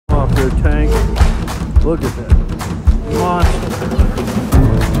monster tank. Look at that monster.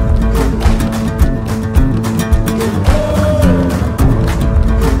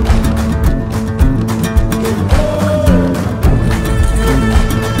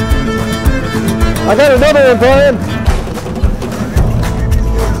 I got another one, Brian.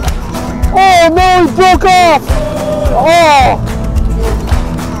 Oh no, he broke off! Oh!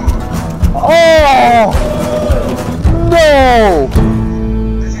 Oh! No!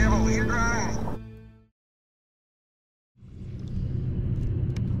 Does he have a leader on him?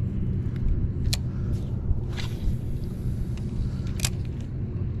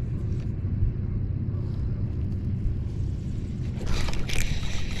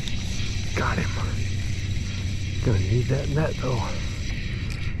 Got him. Gonna need that net though.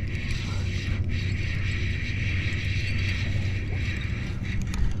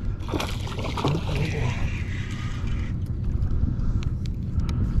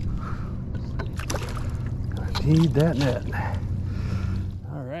 I need that net.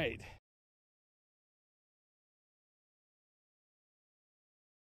 All right.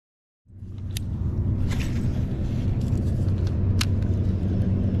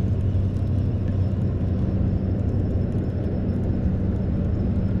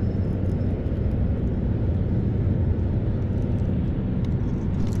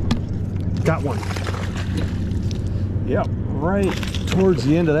 Got one. Yep, right towards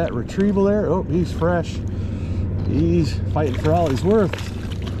the end of that retrieval there. Oh, he's fresh. He's fighting for all he's worth.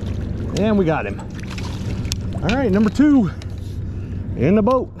 And we got him. All right, number 2 in the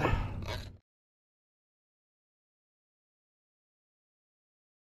boat.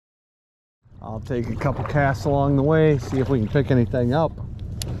 I'll take a couple casts along the way, see if we can pick anything up.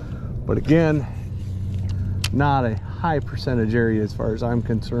 But again, not a high percentage area as far as I'm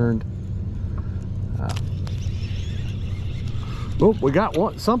concerned. Oh, we got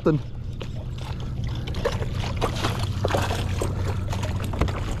one, something.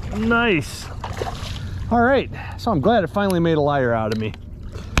 Nice. All right, so I'm glad it finally made a liar out of me.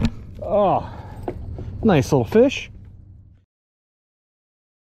 Oh, nice little fish.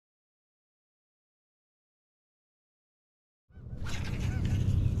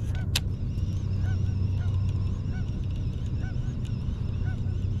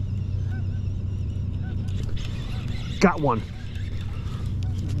 Got one.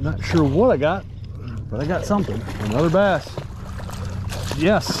 Not sure what I got, but I got something. Another bass.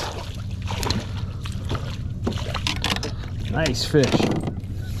 Yes. Nice fish.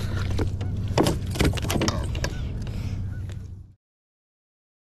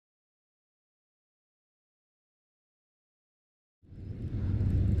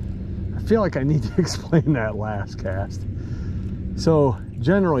 I feel like I need to explain that last cast. So,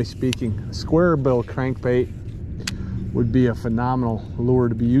 generally speaking, a square bill crankbait would be a phenomenal lure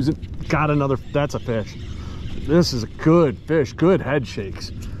to be using. Got another, that's a fish. This is a good fish, good head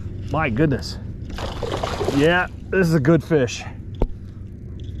shakes. My goodness. Yeah, this is a good fish.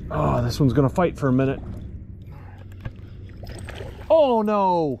 Oh, this one's gonna fight for a minute. Oh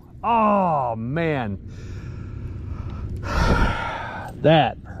no, oh man.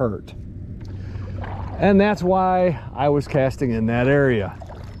 That hurt. And that's why I was casting in that area.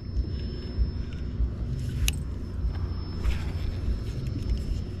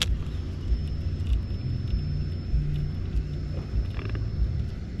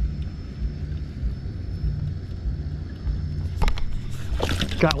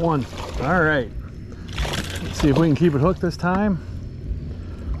 Got one. All right. Let's see if we can keep it hooked this time.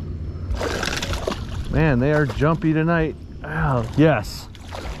 Man, they are jumpy tonight. Oh, yes.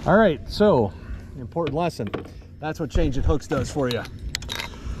 All right, so important lesson. That's what changing hooks does for you.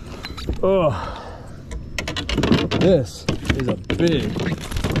 Oh, this is a big,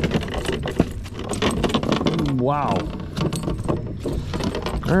 wow.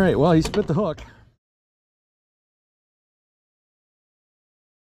 All right, well, he spit the hook.